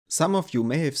Some of you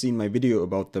may have seen my video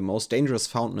about the most dangerous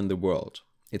fountain in the world.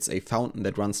 It's a fountain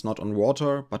that runs not on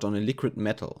water, but on a liquid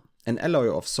metal, an alloy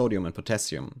of sodium and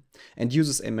potassium, and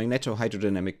uses a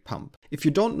magneto-hydrodynamic pump. If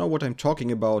you don't know what I'm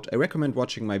talking about, I recommend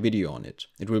watching my video on it.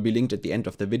 It will be linked at the end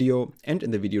of the video and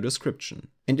in the video description.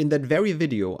 And in that very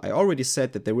video, I already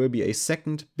said that there will be a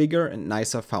second, bigger and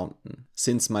nicer fountain.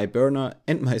 Since my burner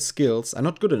and my skills are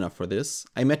not good enough for this,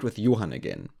 I met with Johann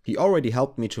again. He already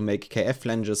helped me to make KF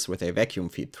flanges with a vacuum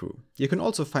feed through. You can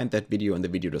also find that video in the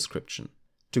video description.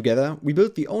 Together, we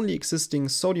built the only existing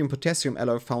sodium-potassium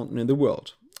alloy fountain in the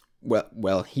world.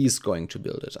 Well, he's going to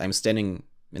build it. I'm standing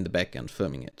in the back and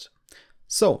filming it.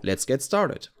 So, let's get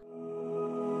started.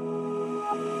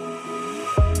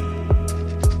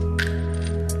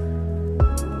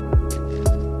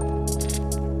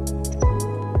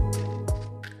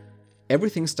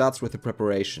 Everything starts with the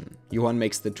preparation. Johann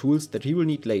makes the tools that he will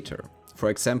need later. For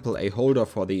example, a holder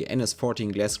for the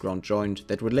NS14 glass ground joint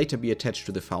that will later be attached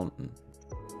to the fountain.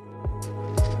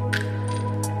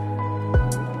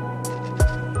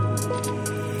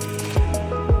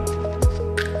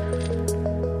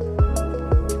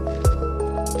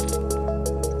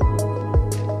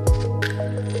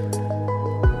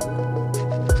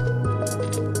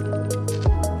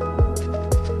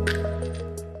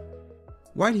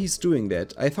 While he's doing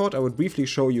that, I thought I would briefly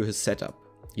show you his setup.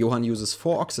 Johann uses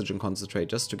 4 oxygen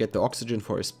concentrators to get the oxygen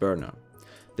for his burner.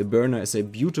 The burner is a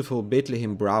beautiful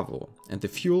Bethlehem Bravo, and the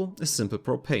fuel is simple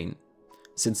propane.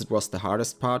 Since it was the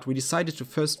hardest part, we decided to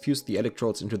first fuse the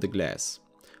electrodes into the glass.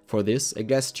 For this, a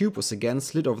glass tube was again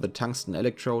slid over the tungsten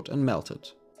electrode and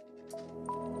melted.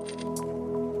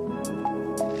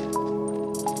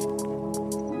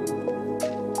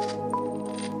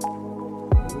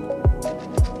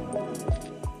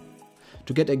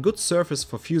 To get a good surface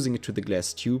for fusing it to the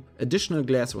glass tube, additional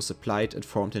glass was applied and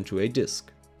formed into a disc.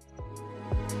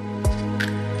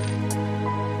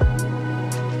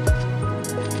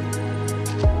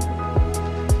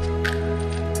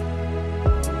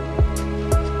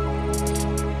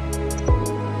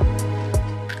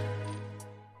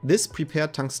 This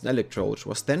prepared tungsten electrode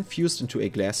was then fused into a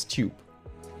glass tube.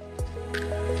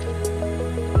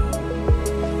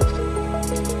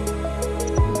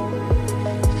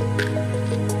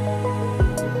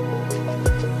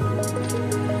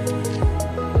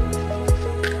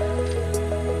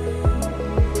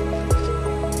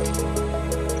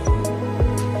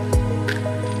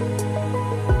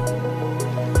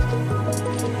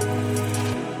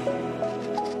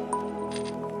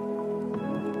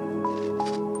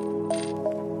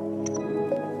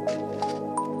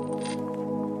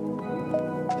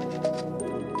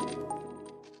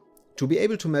 To be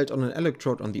able to melt on an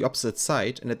electrode on the opposite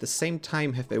side and at the same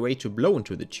time have a way to blow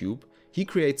into the tube, he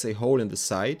creates a hole in the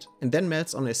side and then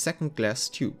melts on a second glass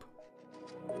tube.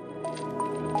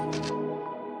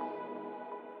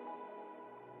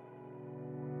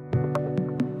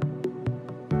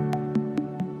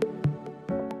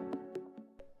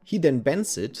 He then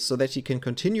bends it so that he can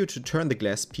continue to turn the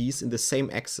glass piece in the same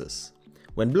axis.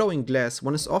 When blowing glass,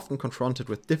 one is often confronted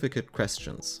with difficult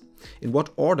questions. In what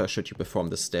order should you perform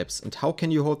the steps, and how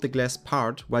can you hold the glass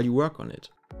part while you work on it?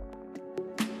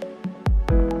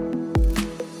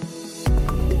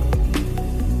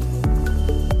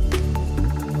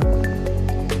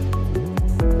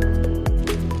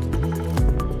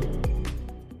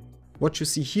 What you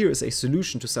see here is a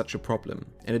solution to such a problem,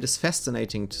 and it is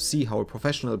fascinating to see how a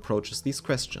professional approaches these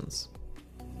questions.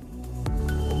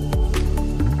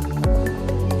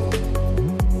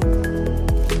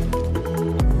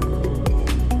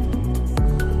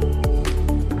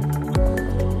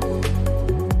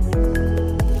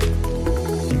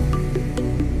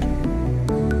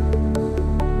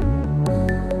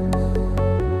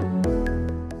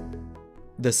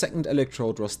 The second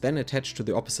electrode was then attached to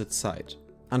the opposite side.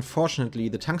 Unfortunately,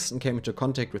 the tungsten came into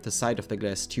contact with the side of the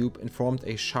glass tube and formed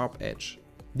a sharp edge.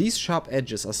 These sharp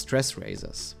edges are stress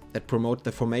razors that promote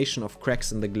the formation of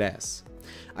cracks in the glass.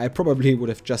 I probably would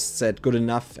have just said good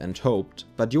enough and hoped,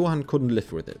 but Johann couldn't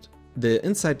live with it. The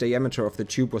inside diameter of the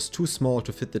tube was too small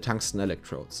to fit the tungsten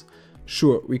electrodes.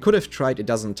 Sure, we could have tried a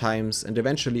dozen times and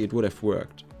eventually it would have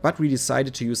worked, but we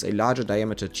decided to use a larger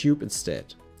diameter tube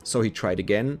instead. So he tried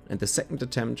again, and the second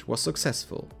attempt was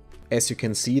successful. As you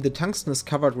can see, the tungsten is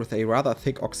covered with a rather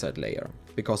thick oxide layer,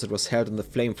 because it was held in the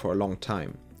flame for a long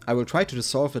time. I will try to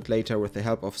dissolve it later with the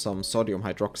help of some sodium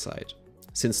hydroxide.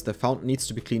 Since the fountain needs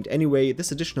to be cleaned anyway,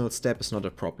 this additional step is not a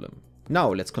problem.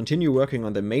 Now let's continue working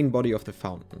on the main body of the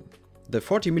fountain. The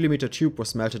 40mm tube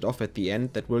was melted off at the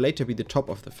end that will later be the top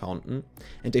of the fountain,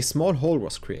 and a small hole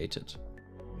was created.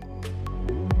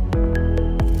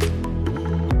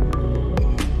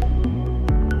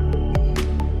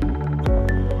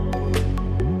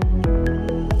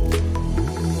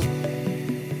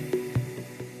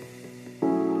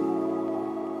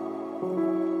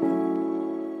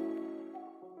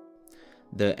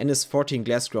 The NS14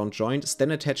 glass ground joint is then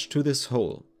attached to this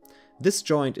hole. This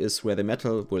joint is where the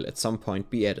metal will at some point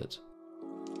be added.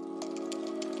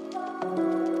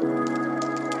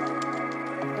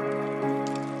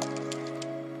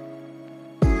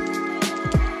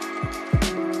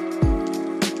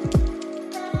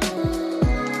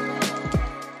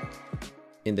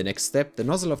 In the next step, the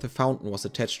nozzle of the fountain was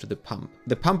attached to the pump.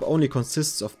 The pump only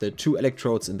consists of the 2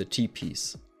 electrodes in the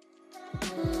T-piece.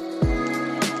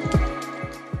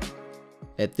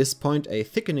 At this point, a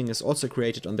thickening is also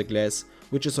created on the glass,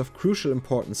 which is of crucial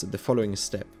importance in the following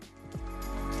step.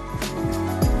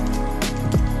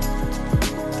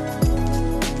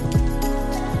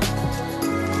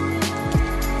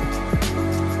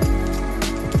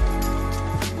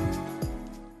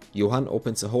 Johann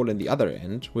opens a hole in the other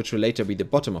end, which will later be the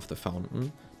bottom of the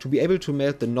fountain, to be able to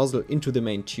melt the nozzle into the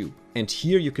main tube. And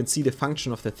here you can see the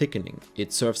function of the thickening.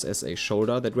 It serves as a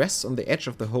shoulder that rests on the edge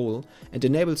of the hole and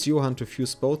enables Johann to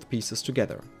fuse both pieces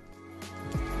together.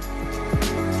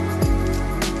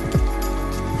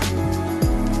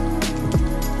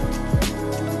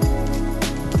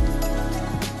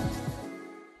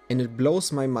 And it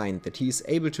blows my mind that he is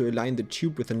able to align the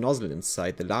tube with the nozzle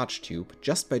inside the large tube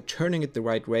just by turning it the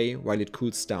right way while it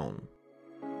cools down.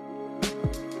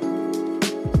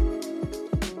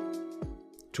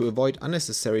 To avoid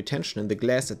unnecessary tension in the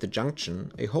glass at the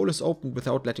junction, a hole is opened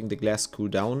without letting the glass cool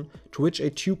down, to which a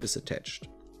tube is attached.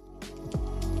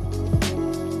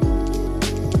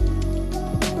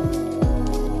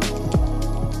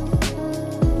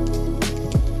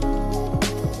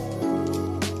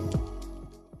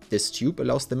 This tube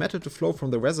allows the metal to flow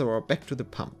from the reservoir back to the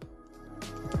pump.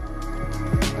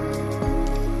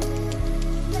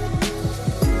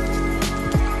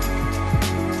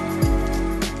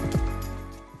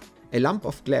 A lump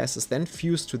of glass is then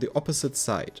fused to the opposite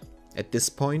side. At this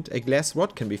point, a glass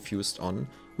rod can be fused on,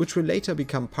 which will later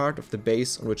become part of the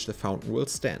base on which the fountain will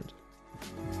stand.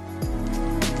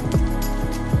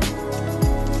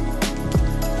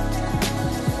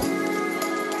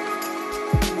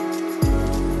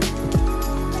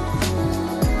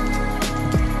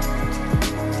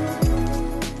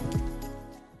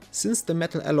 Since the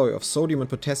metal alloy of sodium and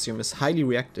potassium is highly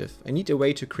reactive, I need a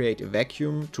way to create a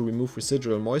vacuum to remove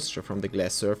residual moisture from the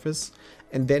glass surface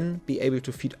and then be able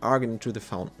to feed argon into the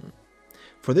fountain.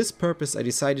 For this purpose I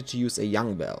decided to use a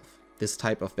Young valve. This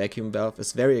type of vacuum valve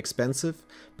is very expensive,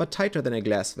 but tighter than a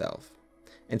glass valve.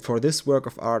 And for this work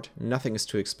of art, nothing is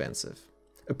too expensive.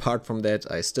 Apart from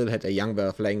that, I still had a Young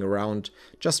valve laying around,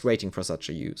 just waiting for such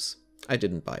a use. I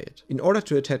didn't buy it. In order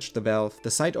to attach the valve,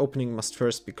 the side opening must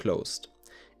first be closed.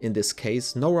 In this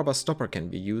case, no rubber stopper can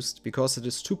be used because it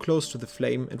is too close to the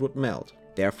flame and would melt.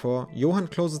 Therefore, Johann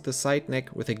closes the side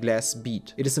neck with a glass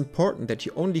bead. It is important that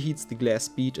he only heats the glass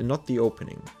bead and not the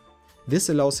opening. This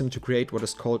allows him to create what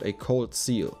is called a cold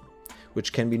seal,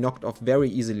 which can be knocked off very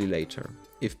easily later.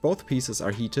 If both pieces are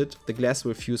heated, the glass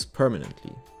will fuse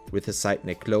permanently. With the side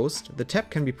neck closed, the tap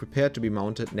can be prepared to be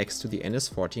mounted next to the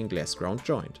NS14 glass ground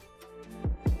joint.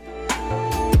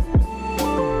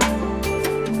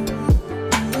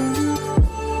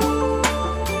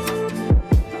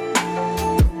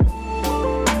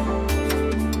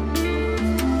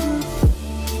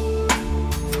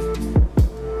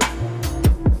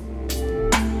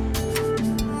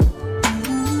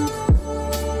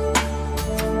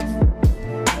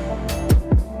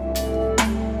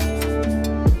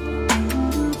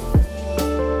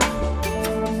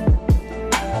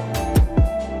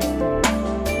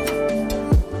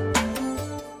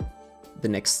 The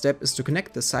next step is to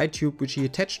connect the side tube which he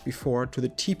attached before to the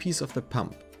T-piece of the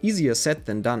pump. Easier said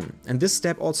than done, and this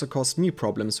step also caused me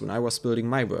problems when I was building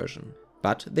my version.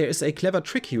 But there is a clever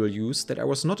trick he will use that I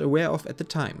was not aware of at the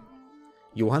time.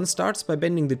 Johann starts by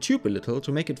bending the tube a little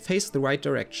to make it face the right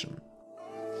direction.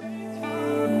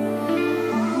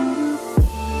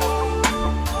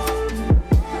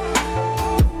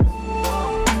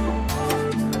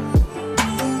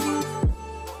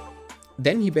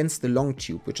 Then he bends the long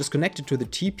tube, which is connected to the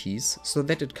T-piece, so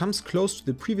that it comes close to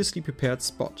the previously prepared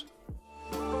spot.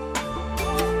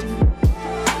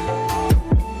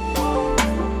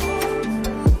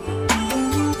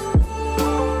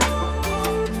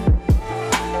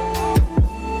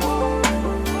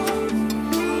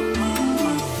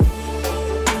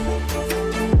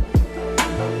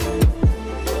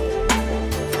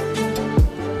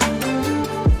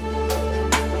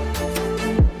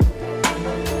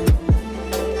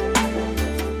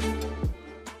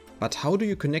 But how do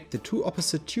you connect the two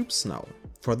opposite tubes now?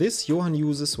 For this, Johann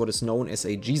uses what is known as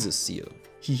a Jesus seal.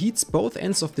 He heats both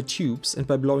ends of the tubes and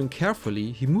by blowing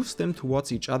carefully, he moves them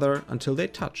towards each other until they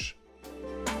touch.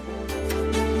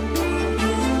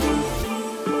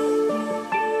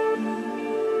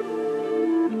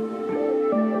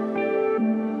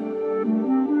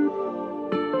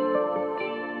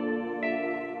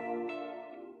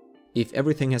 If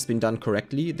everything has been done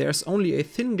correctly, there's only a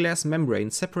thin glass membrane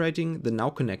separating the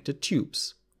now connected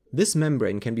tubes. This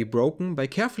membrane can be broken by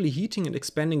carefully heating and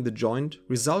expanding the joint,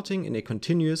 resulting in a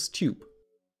continuous tube.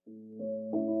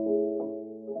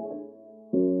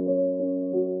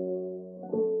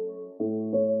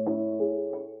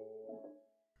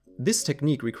 This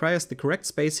technique requires the correct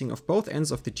spacing of both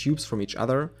ends of the tubes from each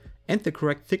other and the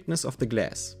correct thickness of the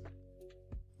glass.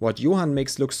 What Johann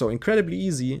makes look so incredibly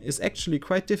easy is actually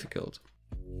quite difficult.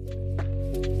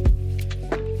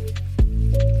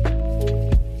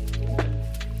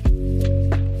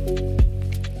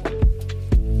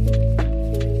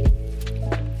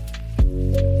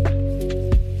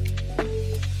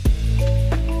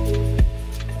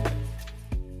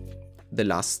 The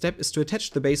last step is to attach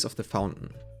the base of the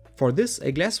fountain. For this,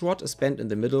 a glass rod is bent in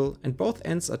the middle and both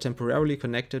ends are temporarily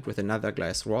connected with another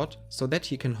glass rod so that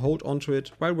he can hold onto it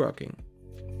while working.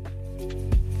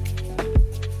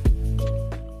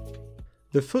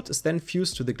 The foot is then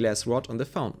fused to the glass rod on the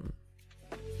fountain.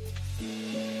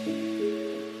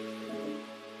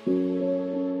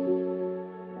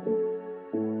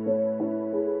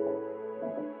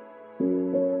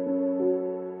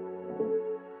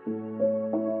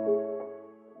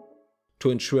 To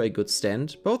ensure a good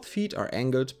stand, both feet are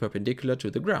angled perpendicular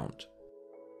to the ground.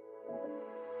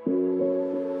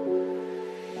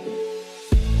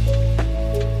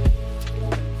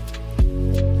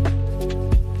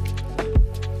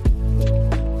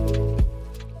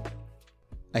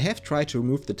 I have tried to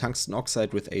remove the tungsten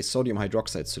oxide with a sodium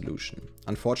hydroxide solution,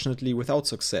 unfortunately without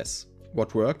success.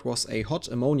 What worked was a hot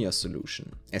ammonia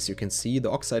solution. As you can see,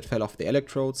 the oxide fell off the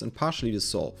electrodes and partially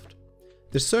dissolved.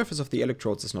 The surface of the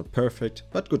electrodes is not perfect,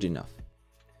 but good enough.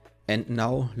 And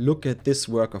now look at this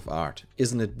work of art,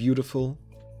 isn't it beautiful?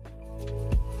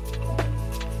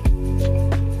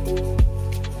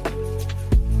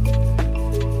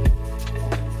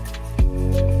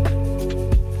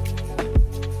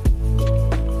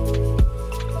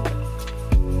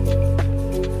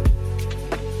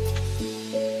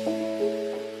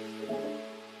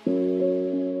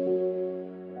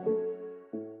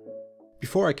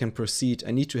 Before I can proceed,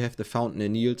 I need to have the fountain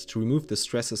annealed to remove the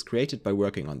stresses created by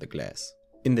working on the glass.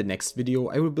 In the next video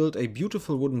I will build a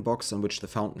beautiful wooden box on which the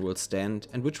fountain will stand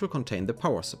and which will contain the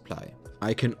power supply.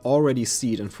 I can already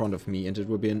see it in front of me and it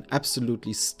will be an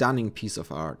absolutely stunning piece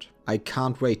of art. I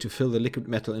can't wait to fill the liquid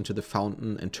metal into the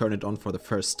fountain and turn it on for the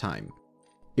first time.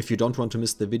 If you don't want to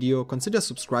miss the video, consider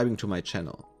subscribing to my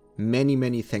channel.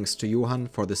 Many thanks to Johann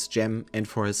for this gem and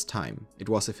for his time. It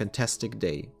was a fantastic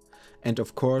day. And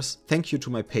of course, thank you to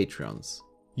my Patreons.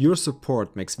 Your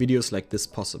support makes videos like this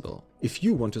possible. If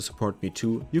you want to support me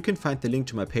too, you can find the link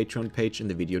to my Patreon page in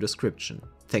the video description.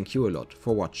 Thank you a lot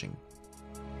for watching.